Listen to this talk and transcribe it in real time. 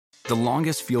The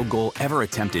longest field goal ever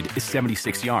attempted is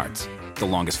 76 yards. The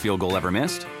longest field goal ever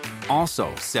missed?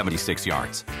 Also 76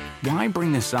 yards. Why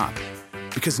bring this up?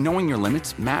 Because knowing your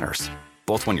limits matters,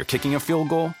 both when you're kicking a field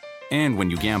goal and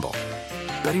when you gamble.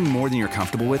 Betting more than you're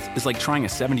comfortable with is like trying a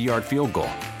 70-yard field goal.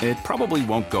 It probably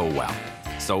won't go well.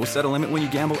 So set a limit when you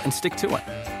gamble and stick to it.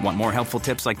 Want more helpful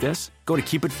tips like this? Go to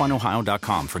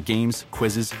keepitfunohio.com for games,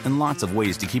 quizzes, and lots of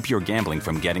ways to keep your gambling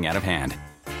from getting out of hand.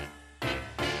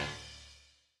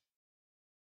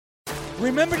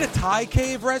 Remember the Thai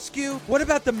cave rescue? What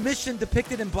about the mission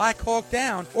depicted in Black Hawk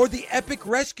Down or the epic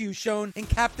rescue shown in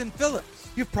Captain Phillips?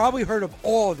 You've probably heard of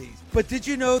all these, but did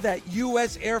you know that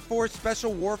U.S. Air Force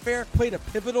Special Warfare played a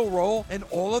pivotal role in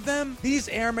all of them? These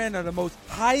airmen are the most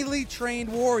highly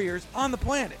trained warriors on the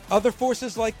planet. Other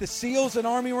forces like the SEALs and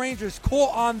Army Rangers call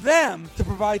on them to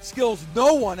provide skills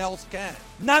no one else can.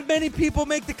 Not many people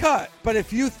make the cut, but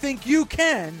if you think you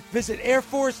can, visit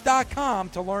airforce.com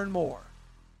to learn more.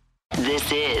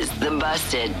 This is the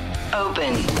Busted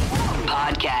Open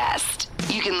Podcast.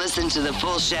 You can listen to the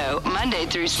full show Monday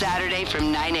through Saturday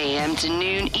from 9 a.m. to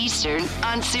noon Eastern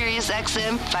on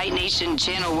SiriusXM Fight Nation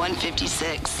Channel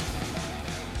 156.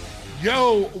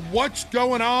 Yo, what's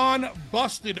going on,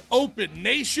 Busted Open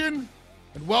Nation?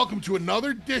 And welcome to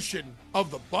another edition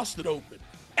of the Busted Open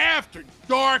After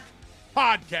Dark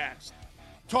Podcast.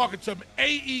 Talking some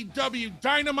AEW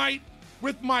Dynamite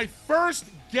with my first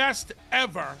guest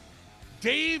ever,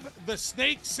 Dave the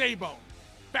Snake Sabo,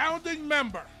 founding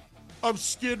member of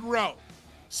Skid Row,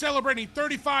 celebrating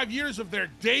 35 years of their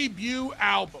debut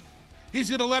album.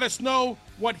 He's going to let us know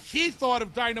what he thought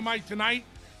of Dynamite tonight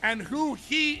and who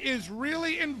he is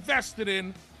really invested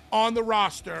in on the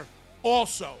roster.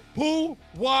 Also, who,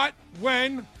 what,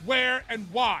 when, where, and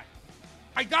why.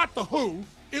 I got the who.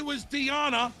 It was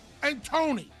Deonna and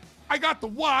Toni. I got the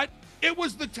what. It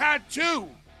was the tattoo.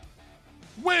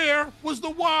 Where was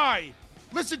the why?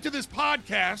 Listen to this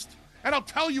podcast, and I'll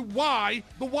tell you why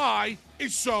the why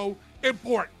is so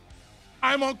important.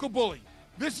 I'm Uncle Bully.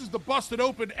 This is the Busted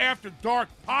Open After Dark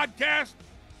Podcast.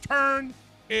 Turn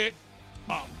it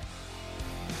up.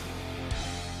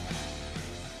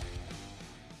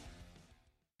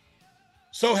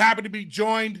 So happy to be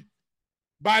joined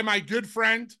by my good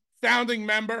friend, founding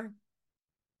member,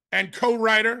 and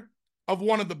co-writer of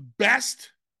one of the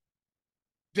best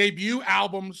debut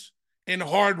albums in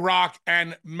hard rock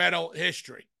and metal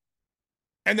history.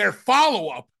 And their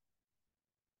follow-up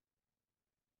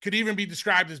could even be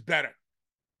described as better.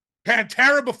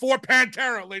 Pantera before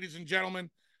Pantera, ladies and gentlemen.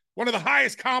 One of the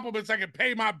highest compliments I can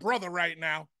pay my brother right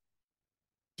now.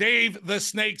 Dave the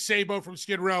Snake Sabo from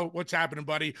Skid Row. What's happening,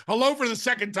 buddy? Hello for the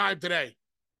second time today.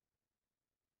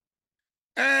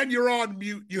 And you're on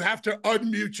mute. You have to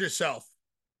unmute yourself.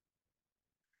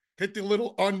 Hit the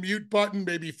little unmute button.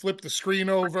 Maybe flip the screen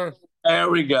over.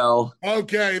 There we go.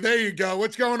 Okay, there you go.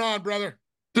 What's going on, brother?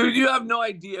 Dude, you have no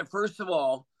idea. First of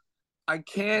all,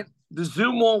 the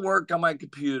Zoom won't work on my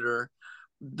computer.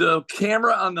 The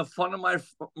camera on the front of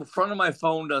my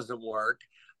phone doesn't work.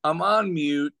 I'm on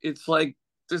mute. It's like,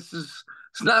 it's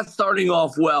not starting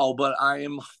off well, but I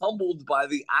am humbled by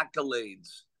the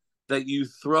accolades that you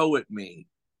throw at me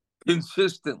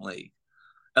consistently,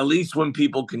 at least when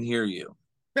people can hear you.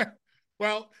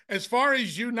 Well, as far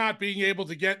as you not being able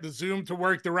to get the Zoom to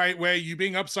work the right way, you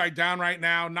being upside down right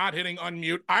now, not hitting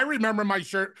unmute, I remember my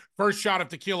first shot of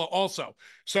tequila also.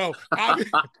 So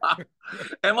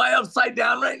Am I upside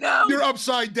down right now? You're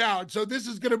upside down. So this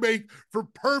is going to make for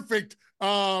perfect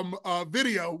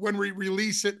video when we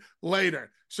release it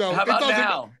later. So how about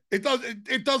now? It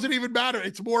doesn't even matter.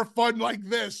 It's more fun like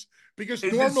this. Because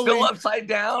is normally, it still upside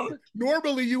down?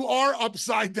 Normally, you are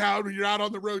upside down when you're out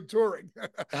on the road touring.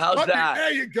 How's that?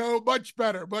 There you go. Much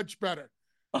better. Much better.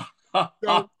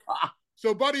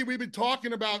 So, buddy, we've been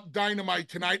talking about Dynamite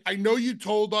tonight. I know you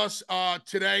told us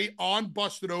today on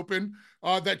Busted Open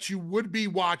that you would be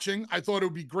watching. I thought it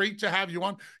would be great to have you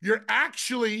on. You're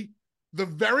actually the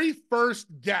very first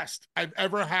guest I've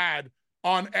ever had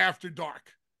on After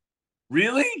Dark.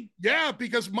 Really? Yeah,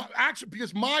 because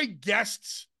my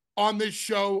guests on this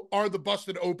show are the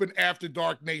Busted Open After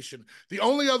Dark Nation. The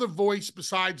only other voice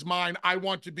besides mine, I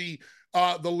want to be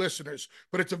the listeners.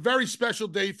 But it's a very special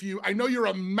day for you. I know you're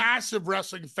a massive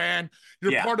wrestling fan.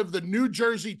 You're part of the New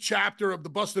Jersey chapter of the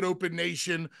Busted Open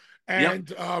Nation.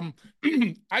 And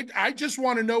I just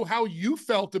want to know how you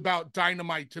felt about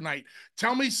Dynamite tonight.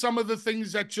 Tell me some of the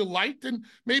things that you liked and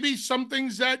maybe some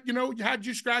things that, had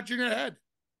you scratching your head.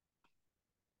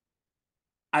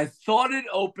 I thought it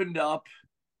opened up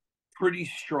pretty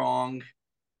strong.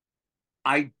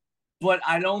 But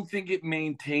I don't think it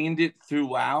maintained it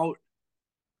throughout.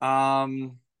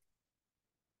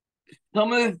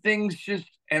 some of the things just,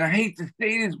 and I hate to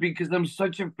say this because I'm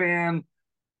such a fan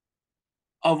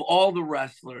of all the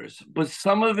wrestlers, but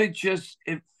some of it just,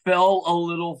 it fell a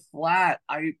little flat.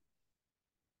 I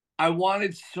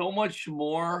wanted so much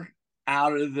more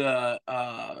out of the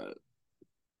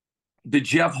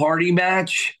Jeff Hardy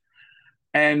match,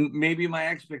 and maybe my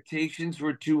expectations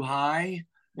were too high.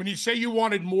 When you say you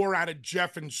wanted more out of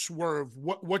Jeff and Swerve,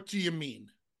 what do you mean?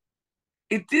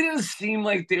 It didn't seem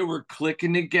like they were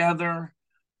clicking together.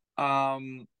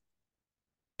 It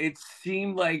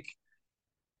seemed like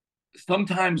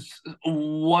sometimes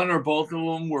one or both of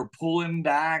them were pulling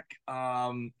back.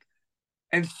 And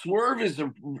Swerve is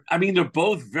I mean, they're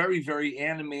both very, very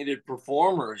animated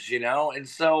performers, you know? And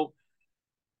so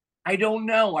I don't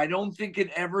know. I don't think it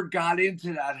ever got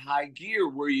into that high gear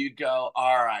where you go,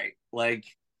 all right, like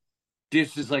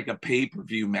this is like a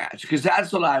pay-per-view match, because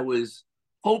that's what I was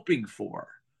hoping for.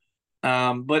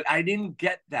 But I didn't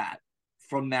get that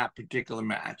from that particular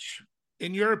match.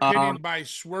 In your opinion, by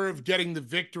Swerve getting the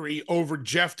victory over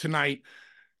Jeff tonight,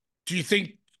 do you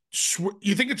think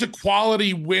it's a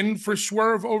quality win for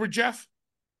Swerve over Jeff?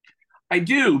 I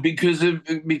do, because of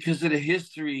the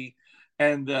history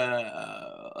and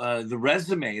the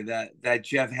resume that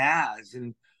Jeff has,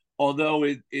 and although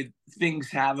it things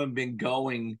haven't been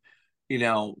going, you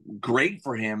know, great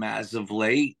for him as of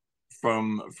late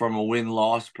from a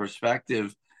win-loss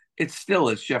perspective, it's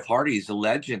Jeff Hardy. He's a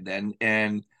legend,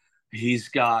 and he's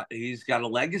got a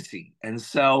legacy. And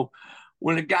so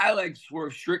when a guy like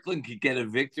Swerve Strickland could get a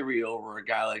victory over a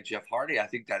guy like Jeff Hardy, I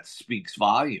think that speaks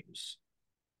volumes.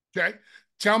 Okay.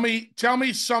 Tell me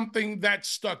something that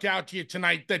stuck out to you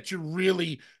tonight that you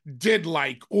really did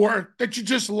like, or that you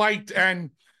just liked. And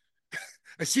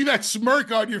I see that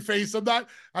smirk on your face.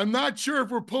 I'm not sure if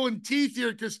we're pulling teeth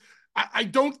here, because I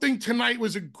don't think tonight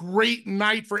was a great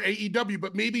night for AEW,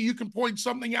 but maybe you can point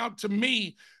something out to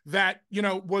me that, you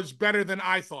know, was better than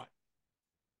I thought.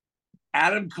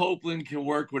 Adam Copeland can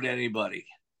work with anybody.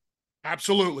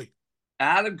 Absolutely.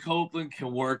 Adam Copeland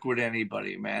can work with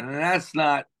anybody, man. And that's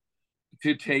not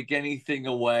to take anything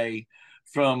away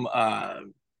from I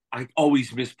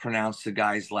always mispronounce the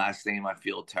guy's last name. I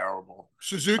feel terrible.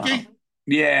 Suzuki?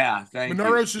 Yeah, thank you.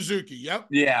 Minoru Suzuki, yep.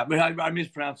 Yeah, but I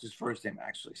mispronounced his first name,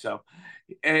 actually. So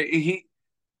it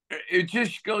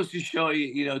just goes to show you,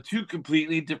 you know, two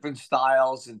completely different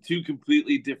styles and two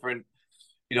completely different,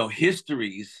 you know,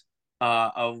 histories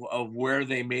of where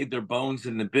they made their bones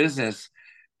in the business.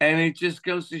 And it just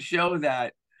goes to show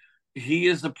that he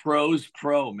is a pro's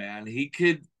pro, man. He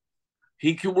could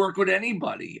work with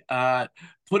anybody.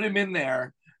 Put him in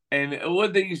there. And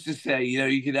what they used to say, you know,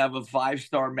 you could have a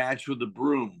 5-star match with a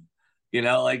broom, you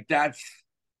know, like that's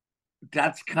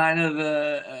kind of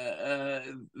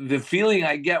the feeling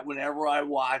I get whenever I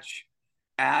watch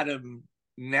Adam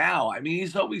now. I mean,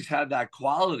 he's always had that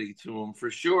quality to him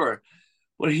for sure,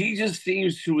 but he just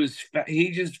seems to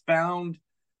he just found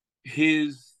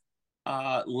his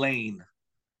lane.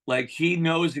 Like, he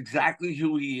knows exactly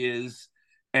who he is,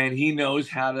 and he knows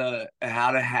how to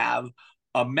have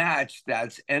a match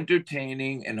that's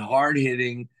entertaining and hard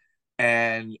hitting,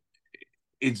 and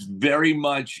it's very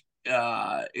much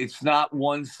it's not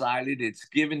one-sided, it's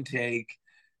give and take,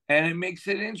 and it makes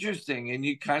it interesting. And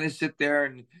you kind of sit there,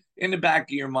 and in the back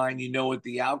of your mind, you know what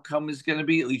the outcome is going to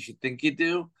be, at least you think you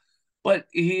do. But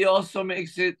he also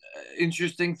makes it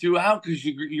interesting throughout, because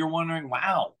you're wondering,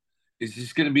 wow, is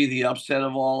this going to be the upset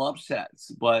of all upsets?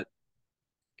 But,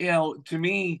 you know, to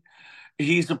me,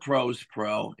 he's a pro's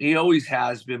pro. He always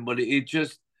has been, but it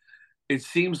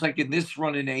seems like in this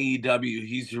run in AEW,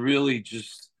 he's really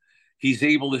he's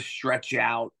able to stretch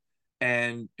out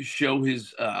and show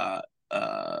his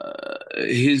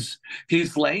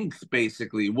length,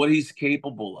 basically, what he's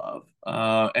capable of.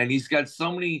 And he's got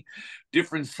so many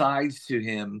different sides to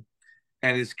him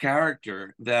and his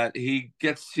character that he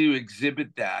gets to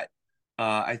exhibit that.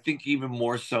 I think even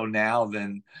more so now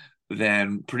than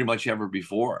pretty much ever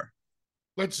before.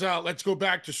 Let's go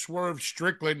back to Swerve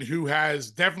Strickland, who has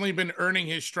definitely been earning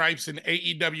his stripes in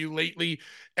AEW lately,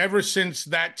 ever since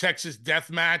that Texas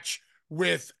death match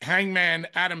with Hangman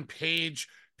Adam Page.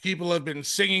 People have been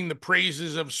singing the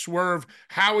praises of Swerve.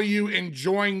 How are you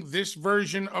enjoying this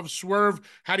version of Swerve?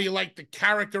 How do you like the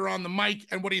character on the mic?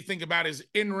 And what do you think about his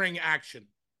in-ring action?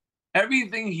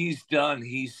 Everything he's done,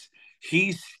 he's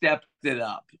stepped it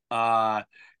up.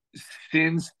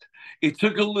 Since it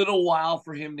took a little while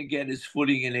for him to get his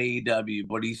footing in AEW,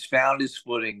 but he's found his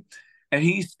footing and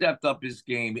he's stepped up his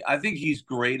game. I think he's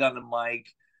great on the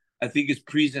mic. I think his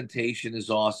presentation is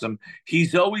awesome.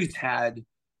 He's always had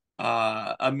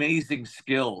amazing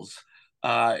skills.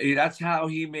 That's how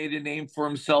he made a name for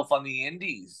himself on the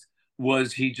indies.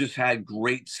 was he just had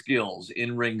great skills,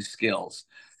 in-ring skills.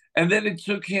 And then it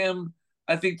took him,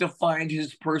 I think, to find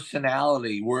his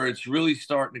personality where it's really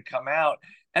starting to come out,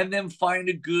 and then find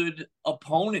a good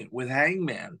opponent with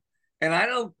Hangman. And I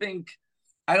don't think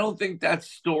that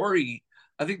story,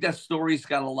 I think that story's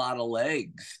got a lot of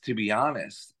legs, to be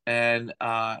honest. And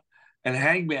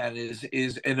Hangman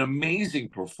is an amazing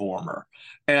performer,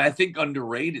 and I think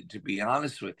underrated, to be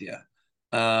honest with you.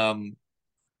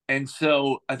 And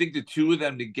so I think the two of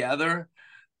them together,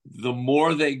 the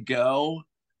more they go,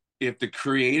 if the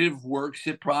creative works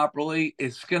it properly,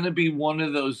 it's going to be one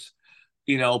of those,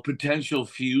 potential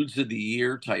feuds of the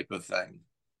year type of thing.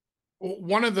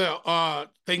 One of the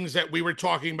things that we were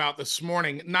talking about this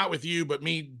morning, not with you, but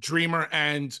me, Dreamer,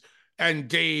 and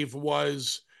Dave,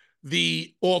 was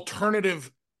the alternative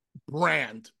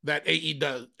brand that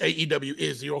AEW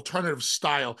is, the alternative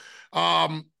style.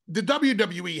 The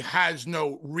WWE has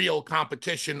no real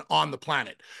competition on the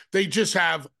planet. They just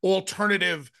have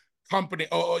alternative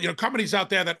companies out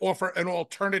there that offer an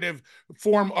alternative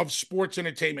form of sports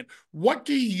entertainment. What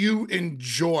do you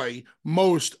enjoy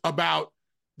most about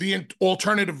the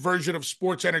alternative version of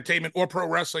sports entertainment or pro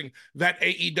wrestling that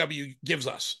AEW gives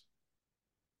us?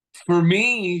 For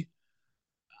me,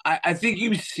 I think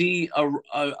you see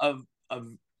a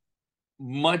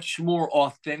much more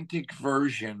authentic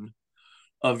version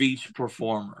of each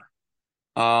performer.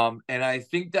 And I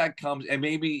think that comes, and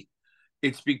maybe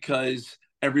it's because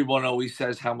everyone always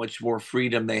says how much more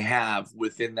freedom they have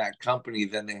within that company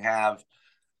than they have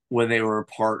when they were a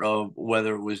part of,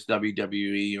 whether it was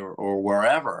WWE or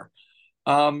wherever.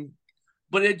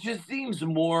 But it just seems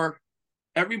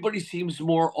everybody seems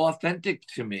more authentic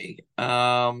to me.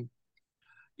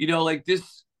 Like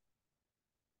this,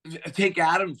 take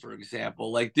Adam, for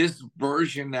example, like this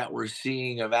version that we're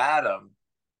seeing of Adam,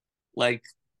 like,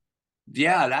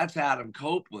 yeah, that's Adam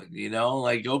Copeland,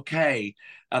 okay,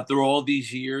 after all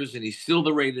these years, and he's still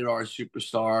the rated R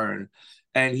superstar,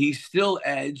 and he's still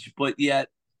Edge, but yet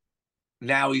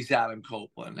now he's Adam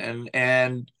Copeland.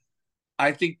 And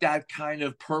I think that kind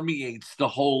of permeates the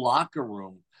whole locker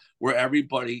room where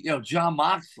everybody, Jon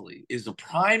Moxley is a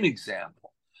prime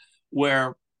example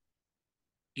where,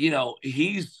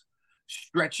 he's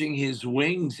stretching his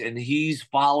wings and he's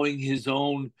following his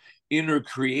own inner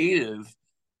creative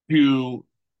to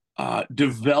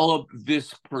develop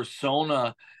this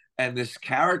persona and this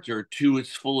character to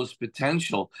its fullest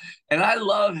potential. And I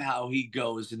love how he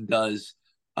goes and does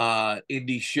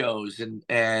indie shows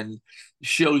and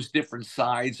shows different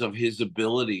sides of his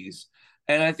abilities.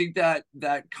 And I think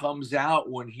that comes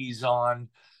out when he's on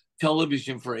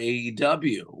television for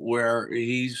AEW, where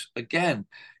he's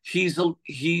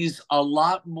a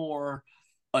lot more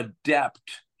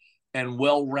adept and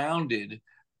well-rounded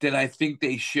than I think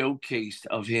they showcased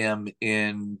of him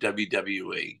in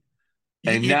WWE.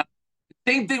 And now,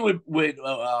 same thing with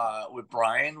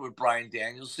Brian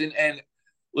Danielson. And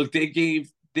look, they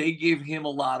gave him a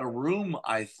lot of room,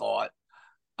 I thought.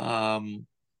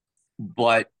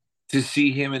 But to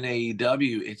see him in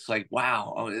AEW, it's like,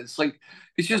 wow. It's like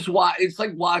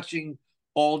watching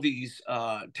all these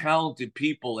talented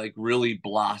people like really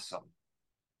blossom.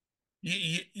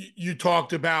 You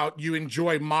talked about you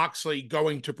enjoy Moxley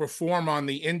going to perform on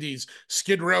the indies.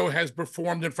 Skid Row has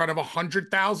performed in front of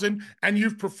 100,000, and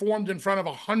you've performed in front of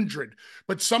 100.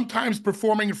 But sometimes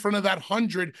performing in front of that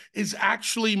 100 is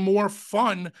actually more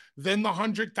fun than the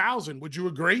 100,000. Would you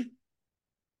agree?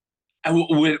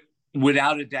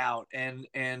 Without a doubt. And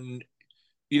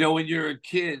when you're a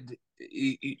kid,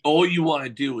 all you want to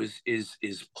do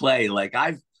is play. Like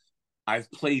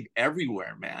I've played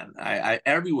everywhere, man.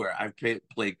 Everywhere. I've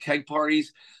played keg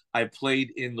parties. I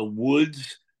played in the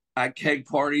woods at keg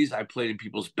parties. I played in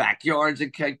people's backyards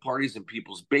at keg parties, in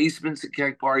people's basements at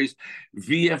keg parties,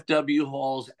 VFW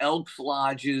halls, Elks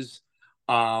lodges.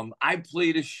 I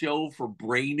played a show for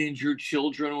brain injured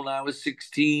children when I was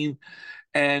 16.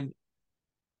 And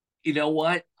you know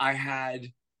what?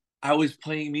 I was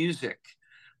playing music.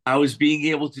 I was being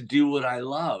able to do what I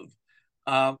love.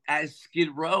 As Skid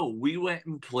Row, we went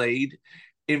and played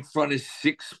in front of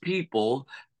 6 people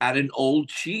at an old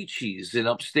Chi-Chi's in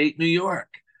upstate New York.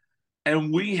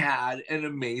 And we had an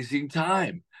amazing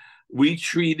time. We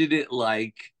treated it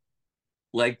like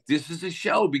this is a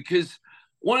show, because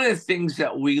one of the things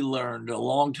that we learned a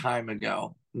long time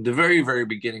ago, the very, very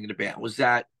beginning of the band, was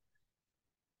that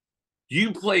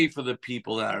you play for the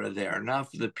people that are there, not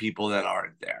for the people that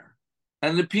aren't there.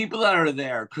 And the people that are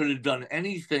there could have done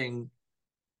anything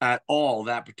at all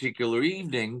that particular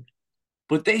evening,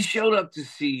 but they showed up to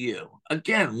see you.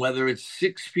 Again, whether it's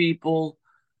 6 people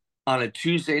on a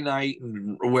Tuesday night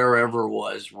and wherever it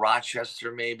was,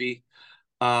 Rochester maybe,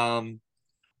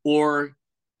 or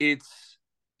it's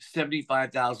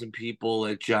 75,000 people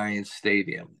at Giants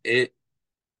Stadium.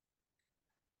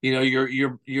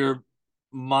 Your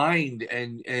mind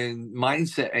and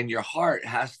mindset and your heart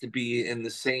has to be in the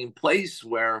same place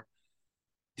where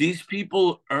these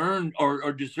people earn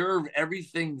or deserve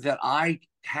everything that I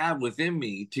have within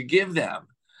me to give them.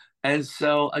 And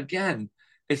so, again,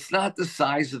 it's not the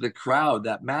size of the crowd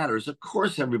that matters. Of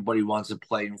course, everybody wants to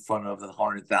play in front of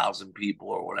 100,000 people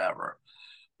or whatever.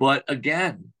 But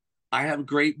again, I have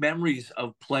great memories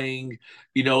of playing,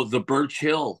 the Birch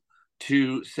Hill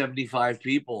to 75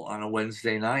 people on a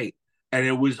Wednesday night. And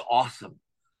it was awesome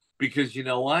because you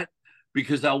know what?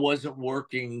 Because I wasn't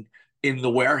working in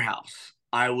the warehouse.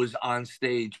 I was on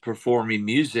stage performing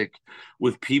music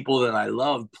with people that I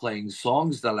loved, playing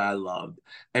songs that I loved,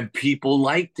 and people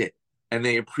liked it and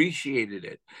they appreciated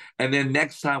it. And then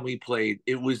next time we played,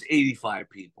 it was 85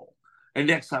 people. And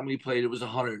next time we played, it was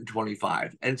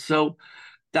 125. And so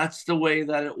that's the way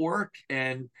that it worked.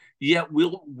 And yet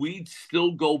we'd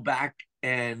still go back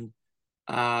and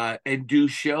do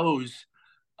shows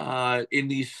in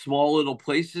these small little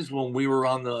places. When we were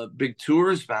on the big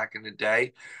tours back in the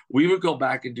day, we would go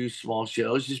back and do small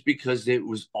shows just because it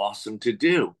was awesome to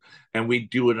do. And we'd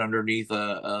do it underneath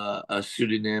a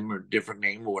pseudonym or different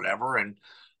name or whatever.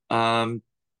 And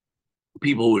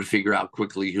people would figure out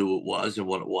quickly who it was and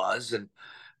what it was.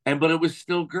 But it was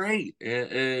still great.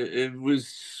 It was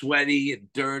sweaty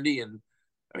and dirty. And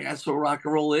I mean, that's what rock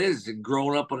and roll is. And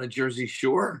growing up on a Jersey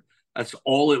Shore, that's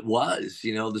all it was,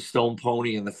 the Stone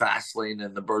Pony and the Fast Lane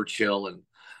and the Birch Hill and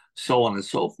so on and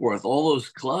so forth. All those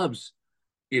clubs,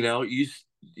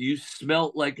 you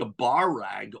smelt like a bar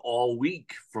rag all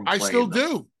week from playing. I still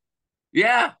do.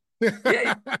 Yeah.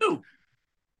 Yeah,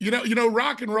 you do.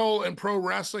 Rock and roll and pro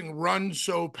wrestling run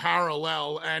so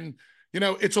parallel, and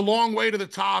it's a long way to the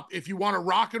top if you want to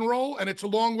rock and roll, and it's a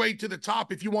long way to the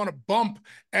top if you want to bump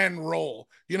and roll.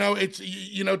 It's,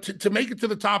 to make it to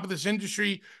the top of this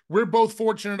industry, we're both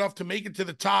fortunate enough to make it to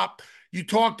the top. You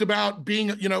talked about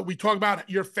being, we talk about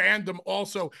your fandom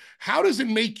also. How does it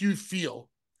make you feel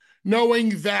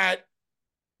knowing that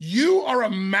you are a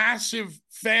massive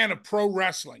fan of pro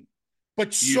wrestling,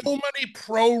 but so many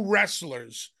pro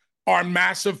wrestlers are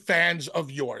massive fans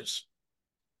of yours?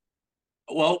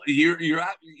 Well,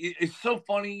 it's so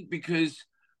funny because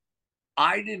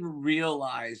I didn't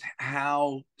realize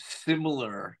how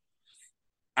similar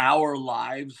our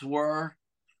lives were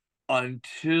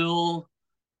until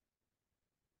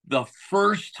the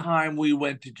first time we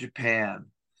went to Japan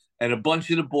and a bunch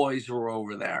of the boys were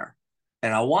over there.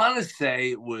 And I want to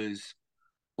say it was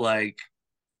like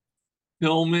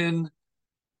Pillman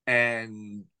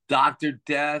and Dr.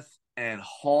 Death and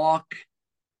Hawk.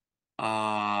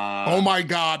 Oh my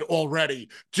God, already.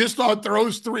 Just on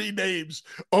those three names.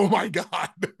 Oh my God.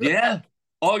 Yeah.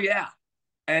 Oh yeah.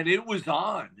 And it was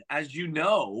on. As you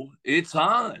know, it's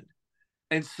on.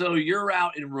 And so you're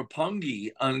out in Roppongi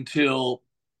until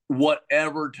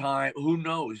whatever time, who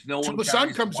knows? No one. Till the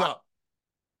sun comes up.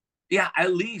 Yeah,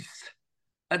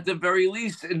 at the very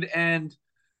least. And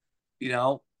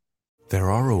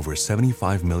There are over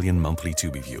 75 million monthly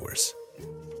Tubi viewers.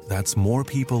 That's more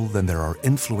people than there are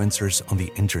influencers on the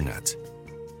internet,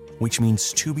 which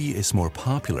means Tubi is more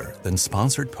popular than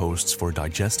sponsored posts for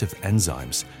digestive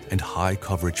enzymes and high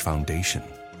coverage foundation.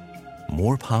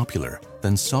 More popular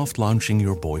than soft launching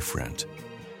your boyfriend.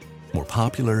 More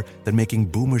popular than making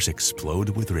boomers explode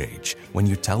with rage when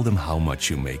you tell them how much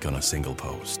you make on a single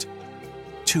post.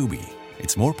 Tubi,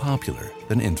 it's more popular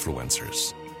than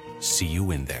influencers. See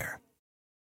you in there.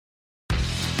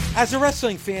 As a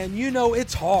wrestling fan,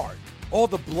 it's hard. All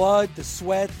the blood, the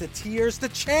sweat, the tears, the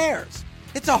chairs.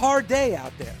 It's a hard day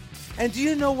out there. And do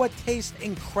you know what tastes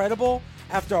incredible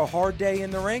after a hard day in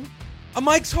the ring? A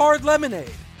Mike's Hard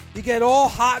Lemonade. You get all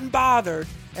hot and bothered,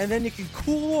 and then you can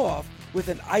cool off with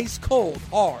an ice-cold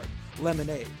hard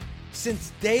lemonade.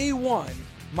 Since day one,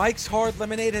 Mike's Hard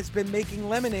Lemonade has been making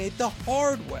lemonade the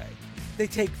hard way. They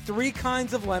take 3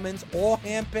 kinds of lemons, all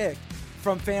hand-picked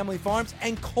from family farms,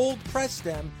 and cold press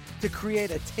them to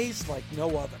create a taste like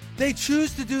no other. They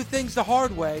choose to do things the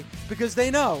hard way because they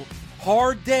know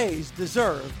hard days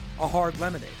deserve a hard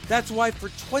lemonade. That's why for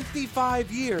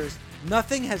 25 years,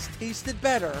 nothing has tasted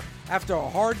better after a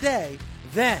hard day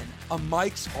than a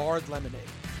Mike's Hard Lemonade.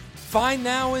 Find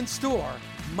now in store,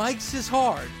 Mike's is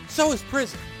hard, so is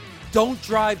prison. Don't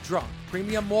drive drunk.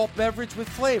 Premium malt beverage with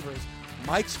flavors.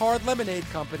 Mike's Hard Lemonade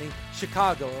Company,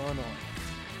 Chicago, Illinois.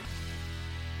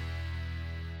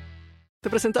 Te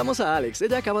presentamos a Alex.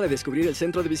 Ella acaba de descubrir el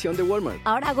centro de visión de Walmart.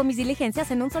 Ahora hago mis diligencias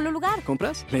en un solo lugar.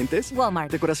 ¿Compras? ¿Lentes?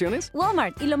 Walmart. ¿Decoraciones?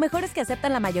 Walmart. Y lo mejor es que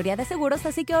aceptan la mayoría de seguros,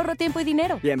 así que ahorro tiempo y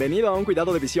dinero. Bienvenido a un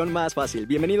cuidado de visión más fácil.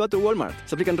 Bienvenido a tu Walmart.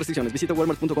 Se aplican restricciones. Visita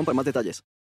walmart.com para más detalles.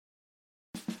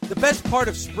 The best part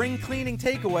of spring cleaning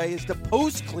takeaway is the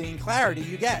post-clean clarity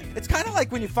you get. It's kind of like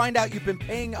when you find out you've been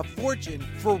paying a fortune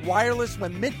for wireless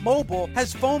when Mint Mobile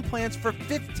has phone plans for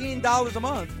 $15 a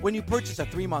month when you purchase a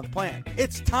 3-month plan.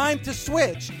 It's time to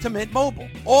switch to Mint Mobile.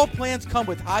 All plans come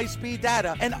with high-speed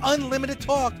data and unlimited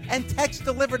talk and text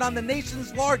delivered on the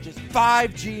nation's largest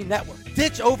 5G network.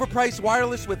 Ditch overpriced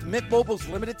wireless with Mint Mobile's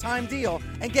limited time deal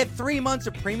and get 3 months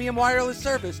of premium wireless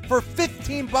service for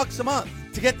 $15 a month.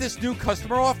 To get this new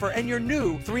customer offer and your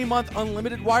new 3-month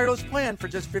unlimited wireless plan for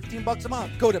just $15 a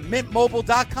month, go to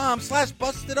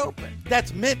mintmobile.com/bustedopen.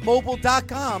 That's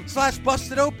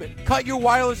mintmobile.com/bustedopen. Cut your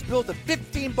wireless bill to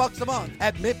 $15 a month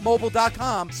at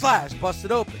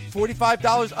mintmobile.com/bustedopen.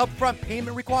 $45 upfront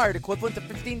payment required, equivalent to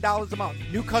 $15 a month.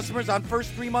 New customers on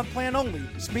first 3-month plan only.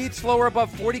 Speed slower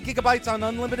above 40 gigabytes on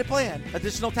unlimited plan.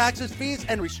 Additional taxes, fees,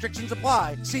 and restrictions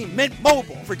apply. See Mint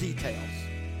Mobile for details.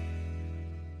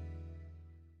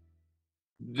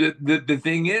 The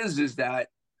thing is that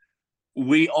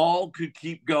we all could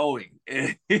keep going.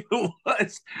 It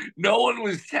was, no one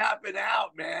was tapping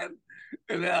out, man.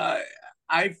 And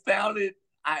I found it,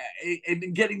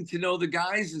 and getting to know the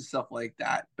guys and stuff like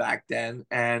that back then,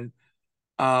 and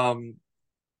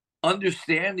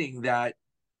understanding that,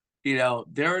 you know,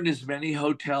 they're in as many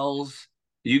hotels.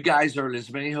 You guys are in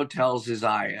as many hotels as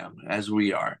I am, as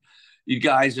we are. You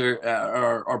guys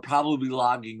are probably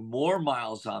logging more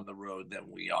miles on the road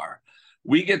than we are.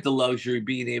 We get the luxury of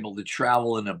being able to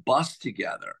travel in a bus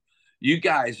together. You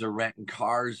guys are renting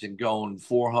cars and going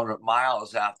 400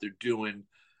 miles after doing,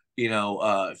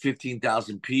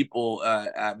 15,000 people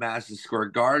at Madison Square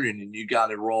Garden, and you got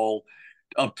to roll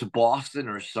up to Boston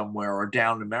or somewhere or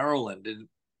down to Maryland. And,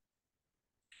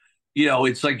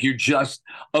 it's like you're just,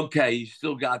 okay, you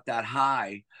still got that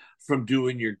high from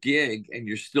doing your gig and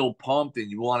you're still pumped and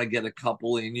you want to get a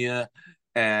couple in you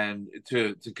and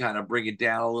to kind of bring it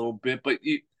down a little bit, but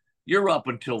you're up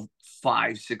until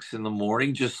 5, 6 in the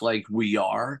morning, just like we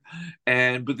are.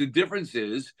 But the difference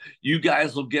is you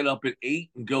guys will get up at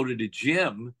 8 and go to the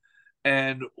gym,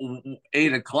 and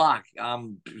 8 o'clock,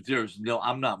 I'm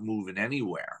not moving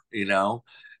anywhere,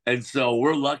 And so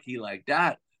we're lucky like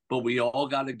that, but we all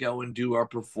got to go and do our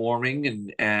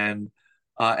performing and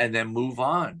then move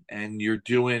on. And you're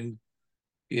doing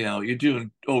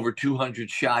over 200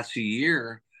 shots a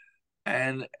year.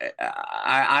 And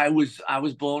I was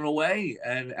blown away.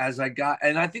 And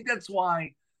and I think that's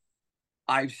why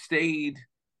I've stayed,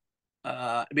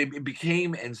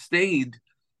 became and stayed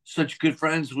such good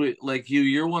friends with, like you.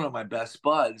 You're one of my best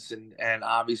buds, and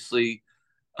obviously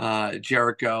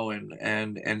Jericho and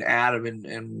Adam,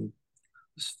 and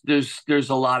there's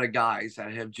a lot of guys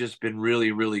that have just been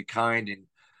really, really kind and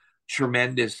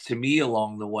tremendous to me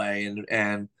along the way,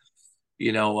 and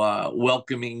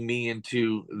welcoming me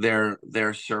into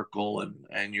their circle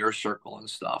and your circle and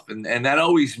stuff. And that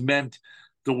always meant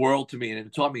the world to me. And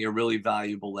it taught me a really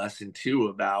valuable lesson too,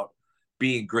 about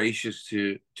being gracious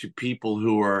to people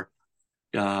who are,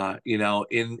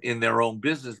 in their own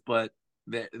business, but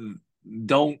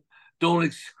don't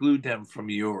exclude them from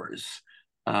yours,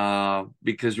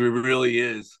 because it really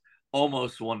is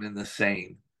almost one and the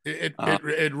same.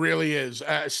 It really is.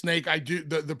 Snake, I do.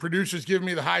 The producers give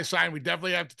me the high sign. We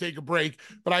definitely have to take a break,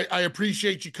 but I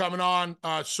appreciate you coming on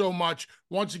so much.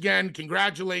 Once again,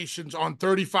 congratulations on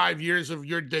 35 years of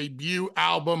your debut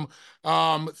album.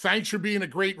 Thanks for being a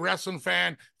great wrestling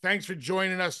fan. Thanks for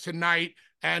joining us tonight,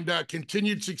 and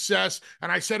continued success.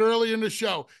 And I said earlier in the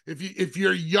show, if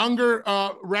you're a younger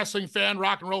wrestling fan,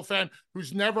 rock and roll fan,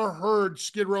 who's never heard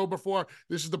Skid Row before,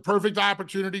 this is the perfect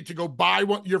opportunity to go buy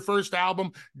your first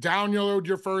album, download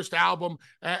your first album,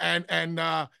 and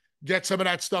get some of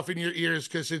that stuff in your ears,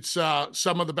 because it's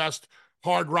some of the best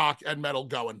hard rock and metal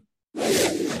going.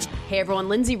 Hey everyone,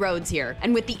 Lindsay Rhodes here.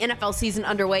 And with the NFL season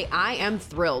underway, I am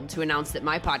thrilled to announce that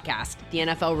my podcast, The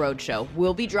NFL Roadshow,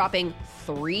 will be dropping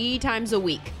 3 times a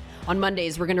week. On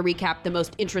Mondays, we're going to recap the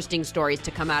most interesting stories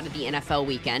to come out of the NFL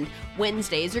weekend.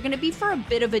 Wednesdays are going to be for a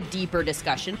bit of a deeper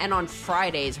discussion. And on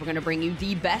Fridays, we're going to bring you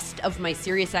the best of my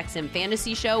SiriusXM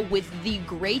fantasy show with the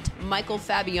great Michael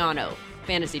Fabiano,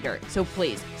 Fantasy Dirt. So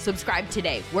please, subscribe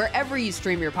today, wherever you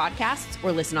stream your podcasts,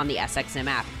 or listen on the SXM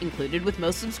app, included with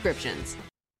most subscriptions.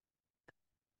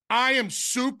 I am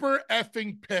super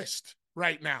effing pissed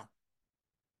right now.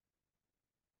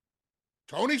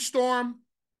 Toni Storm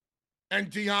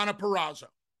and Deonna Purrazzo.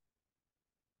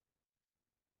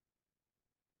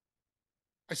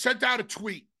 I sent out a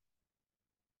tweet.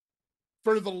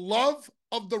 For the love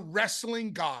of the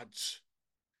wrestling gods,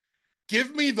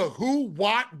 give me the who,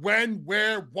 what, when,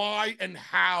 where, why, and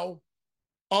how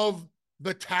of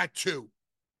the tattoo.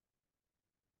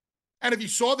 And if you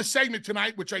saw the segment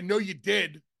tonight, which I know you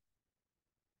did,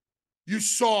 you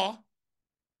saw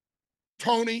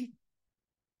Toni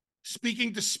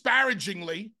speaking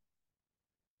disparagingly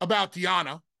about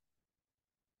Deonna.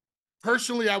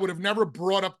 Personally, I would have never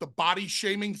brought up the body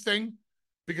shaming thing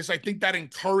because I think that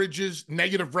encourages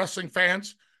negative wrestling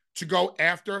fans to go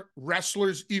after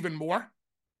wrestlers even more. I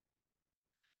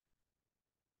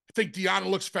think Deonna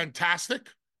looks fantastic,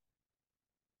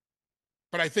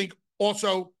 but I think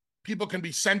also people can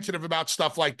be sensitive about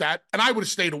stuff like that, and I would have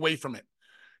stayed away from it.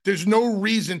 There's no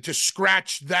reason to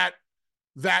scratch that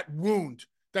wound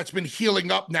that's been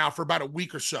healing up now for about a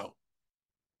week or so.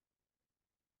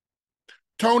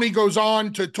 Toni goes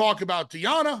on to talk about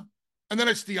Deonna, and then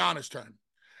it's Deonna's turn.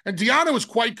 And Deonna was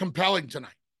quite compelling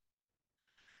tonight.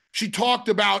 She talked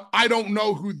about, I don't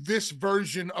know who this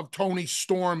version of Toni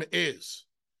Storm is.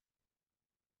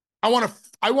 I want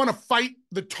to fight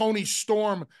the Toni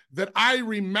Storm that I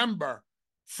remember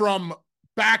from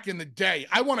back in the day.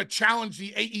 I want to challenge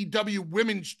the AEW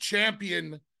Women's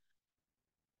Champion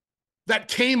that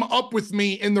came up with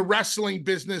me in the wrestling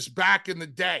business back in the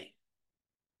day.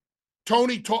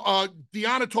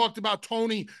 Deonna talked about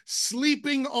Toni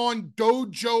sleeping on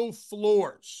dojo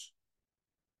floors.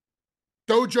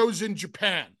 Dojos in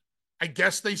Japan. I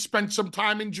guess they spent some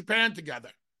time in Japan together.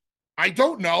 I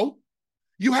don't know.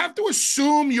 You have to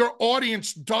assume your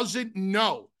audience doesn't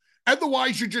know.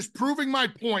 Otherwise, you're just proving my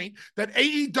point that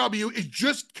AEW is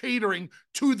just catering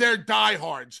to their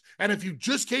diehards. And if you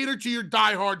just cater to your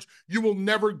diehards, you will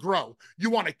never grow.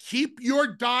 You want to keep your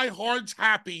diehards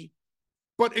happy,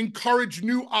 but encourage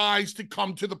new eyes to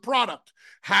come to the product.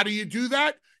 How do you do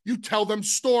that? You tell them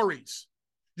stories.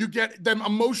 You get them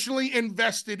emotionally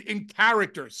invested in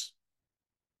characters.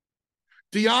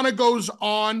 Deonna goes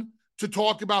on to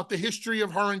talk about the history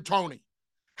of her and Toni.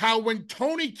 How when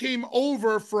Toni came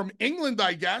over from England,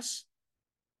 I guess,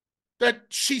 that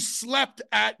she slept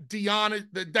at Deonna,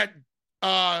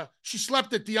 she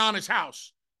slept at Deonna's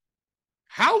house.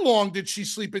 How long did she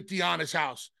sleep at Deonna's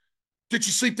house? Did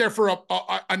she sleep there for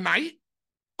a night,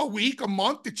 a week, a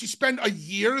month? Did she spend a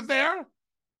year there?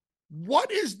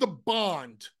 What is the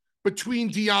bond between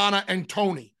Deonna and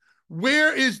Toni?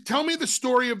 Tell me the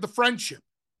story of the friendship.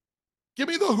 Give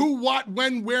me the who, what,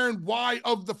 when, where, and why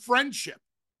of the friendship.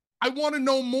 I want to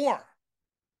know more.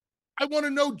 I want to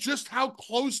know just how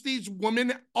close these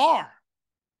women are.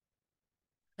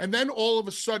 And then all of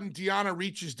a sudden, Deonna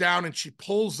reaches down and she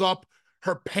pulls up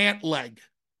her pant leg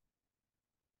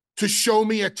to show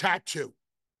me a tattoo,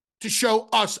 to show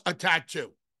us a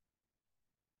tattoo.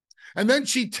 And then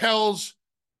she tells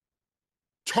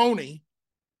Toni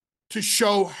to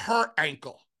show her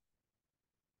ankle.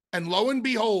 And lo and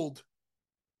behold,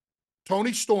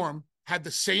 Toni Storm had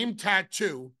the same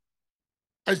tattoo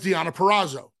as Deonna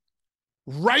Purrazzo.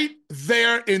 Right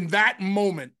there in that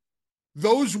moment,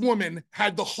 those women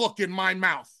had the hook in my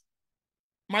mouth.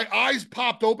 My eyes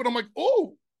popped open. I'm like,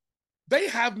 oh, they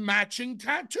have matching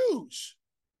tattoos.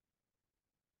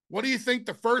 What do you think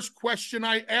the first question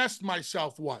I asked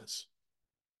myself was?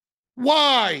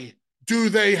 Why do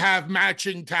they have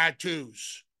matching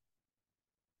tattoos?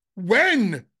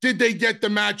 When did they get the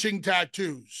matching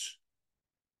tattoos?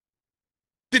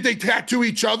 Did they tattoo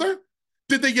each other?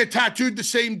 Did they get tattooed the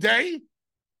same day?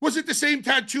 Was it the same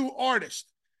tattoo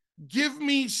artist? Give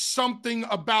me something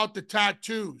about the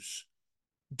tattoos.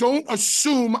 Don't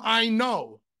assume I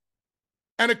know.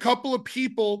 And a couple of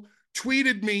people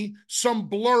tweeted me some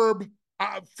blurb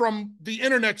from the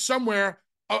internet somewhere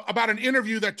about an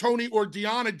interview that Toni or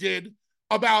Deonna did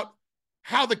about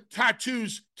how the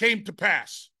tattoos came to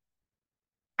pass.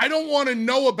 I don't want to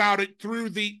know about it through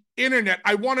the internet.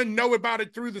 I want to know about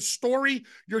it through the story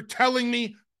you're telling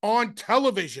me on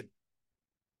television.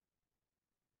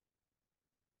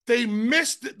 They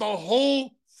missed the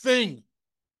whole thing.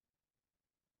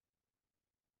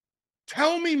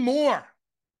 Tell me more.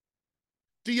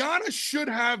 Deonna should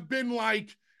have been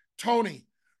like, Toni,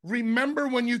 remember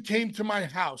when you came to my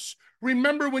house?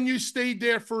 Remember when you stayed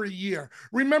there for a year?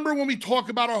 Remember when we talk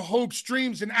about our hopes,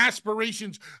 dreams, and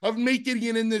aspirations of making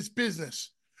it in this business?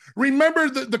 Remember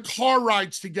the car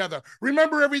rides together.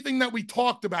 Remember everything that we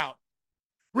talked about.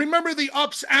 Remember the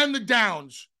ups and the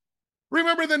downs.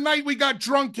 Remember the night we got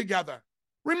drunk together.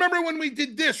 Remember when we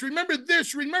did this. Remember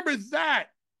this. Remember that.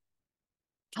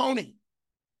 Toni,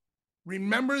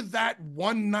 remember that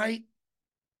one night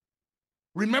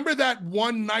Remember that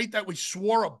one night that we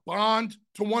swore a bond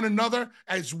to one another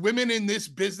as women in this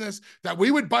business, that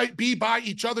we would be by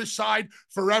each other's side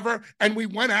forever, and we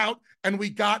went out and we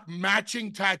got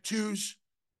matching tattoos?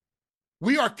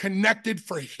 We are connected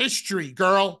for history,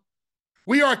 girl.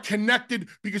 We are connected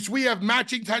because we have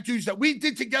matching tattoos that we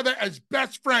did together as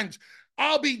best friends.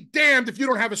 I'll be damned if you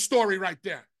don't have a story right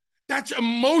there. That's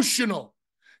emotional.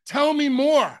 Tell me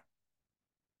more.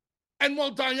 And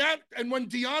when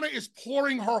Deonna is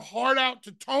pouring her heart out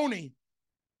to Toni,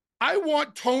 I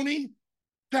want Toni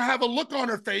to have a look on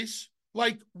her face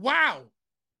like, wow,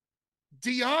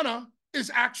 Deonna is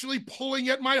actually pulling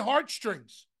at my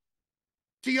heartstrings.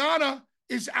 Deonna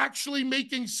is actually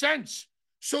making sense.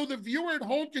 So the viewer at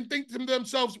home can think to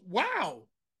themselves, wow,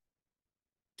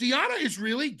 Deonna is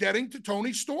really getting to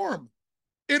Toni Storm.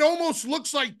 It almost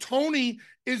looks like Toni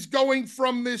is going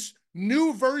from this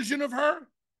new version of her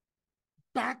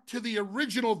back to the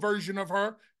original version of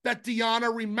her that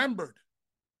Deonna remembered.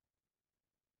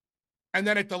 And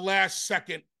then at the last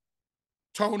second,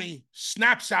 Toni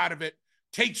snaps out of it,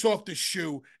 takes off the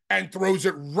shoe, and throws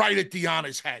it right at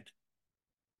Deonna's head.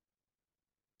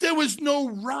 There was no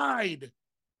ride.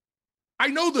 I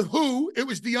know the who, it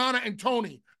was Deonna and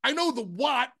Toni. I know the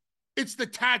what, it's the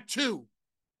tattoo.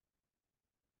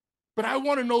 But I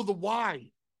want to know the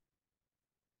why.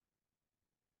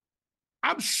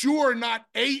 I'm sure not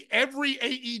every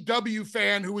AEW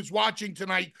fan who is watching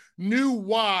tonight knew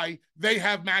why they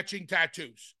have matching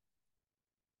tattoos.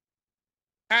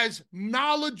 As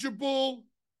knowledgeable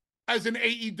as an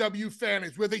AEW fan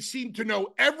is, where they seem to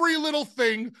know every little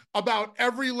thing about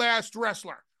every last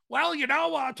wrestler. Well,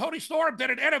 Toni Storm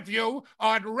did an interview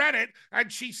on Reddit,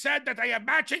 and she said that they have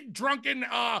matching drunken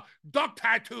duck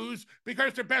tattoos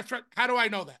because they're best friends. How do I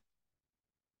know that?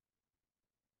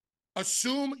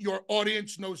 Assume your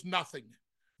audience knows nothing.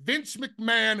 Vince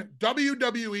McMahon,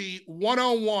 WWE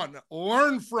 101.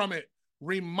 Learn from it.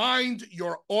 Remind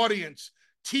your audience.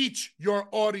 Teach your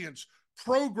audience.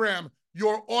 Program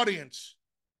your audience.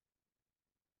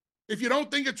 If you don't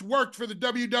think it's worked for the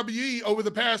WWE over the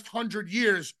past 100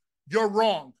 years, you're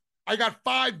wrong. I got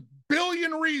 5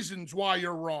 billion reasons why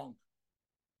you're wrong.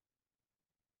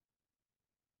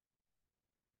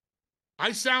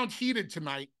 I sound heated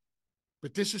tonight,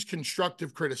 but this is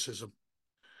constructive criticism.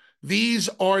 These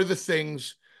are the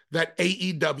things that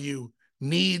AEW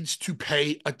needs to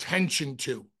pay attention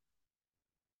to.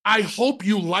 I hope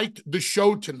you liked the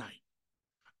show tonight.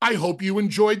 I hope you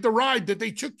enjoyed the ride that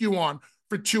they took you on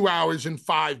for 2 hours and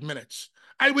 5 minutes.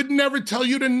 I would never tell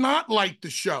you to not like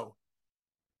the show.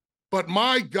 But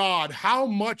my God, how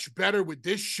much better would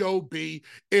this show be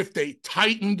if they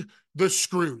tightened the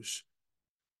screws?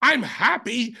 I'm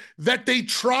happy that they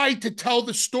tried to tell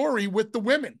the story with the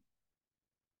women,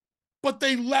 but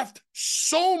they left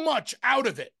so much out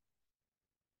of it.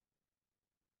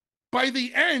 By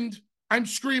the end, I'm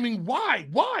screaming, why?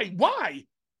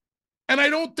 And I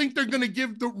don't think they're going to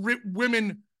give the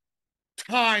women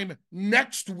time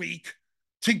next week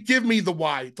to give me the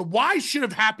why. The why should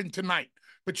have happened tonight.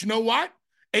 But you know what?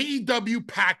 AEW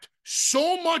packed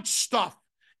so much stuff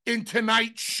in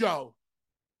tonight's show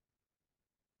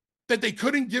that they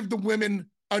couldn't give the women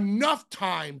enough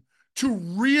time to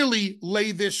really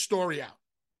lay this story out.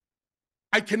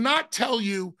 I cannot tell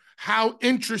you how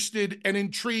interested and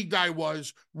intrigued I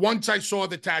was once I saw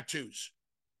the tattoos.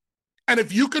 And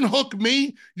if you can hook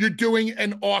me, you're doing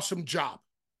an awesome job.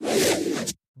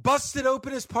 Busted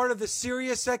Open is part of the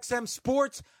SiriusXM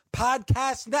Sports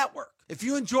Podcast Network. If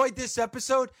you enjoyed this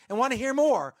episode and want to hear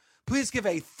more, please give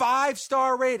a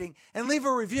 5-star rating and leave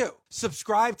a review.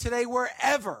 Subscribe today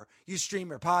wherever you stream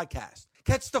your podcast.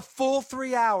 Catch the full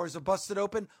 3 hours of Busted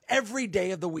Open every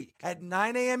day of the week at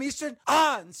 9 a.m. Eastern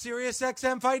on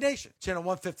SiriusXM Fight Nation, channel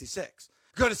 156.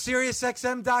 Go to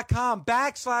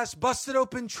SiriusXM.com/Busted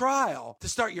Open Trial to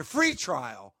start your free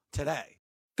trial today.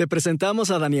 Te presentamos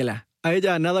a Daniela. A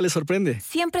ella nada le sorprende.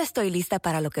 Siempre estoy lista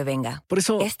para lo que venga. Por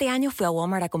eso, Este año fui a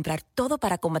Walmart a comprar todo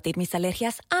para combatir mis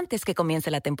alergias antes que comience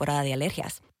la temporada de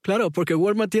alergias. claro, porque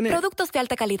Walmart tiene Productos de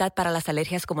alta calidad para las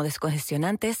alergias como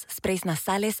descongestionantes, sprays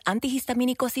nasales,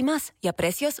 antihistamínicos y más. Y a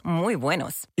precios muy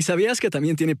buenos. ¿Y sabías que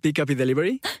también tiene Pick Up y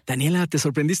Delivery? Daniela, ¿te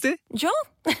sorprendiste? ¿Yo?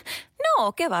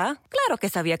 No, ¿qué va? Claro que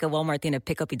sabía que Walmart tiene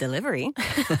Pick Up y Delivery.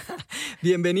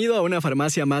 Bienvenido a una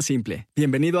farmacia más simple.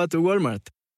 Bienvenido a tu Walmart.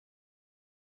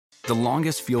 The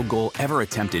longest field goal ever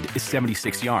attempted is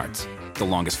 76 yards. The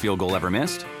longest field goal ever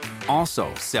missed?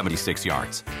 Also 76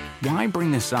 yards. Why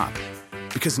bring this up?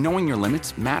 Because knowing your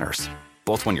limits matters,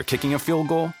 both when you're kicking a field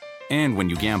goal and when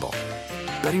you gamble.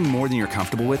 Betting more than you're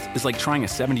comfortable with is like trying a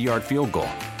 70-yard field goal.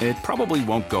 It probably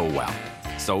won't go well.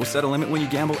 So set a limit when you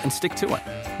gamble and stick to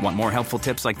it. Want more helpful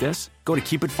tips like this? Go to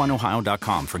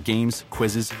keepitfunohio.com for games,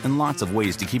 quizzes, and lots of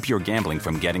ways to keep your gambling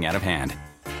from getting out of hand.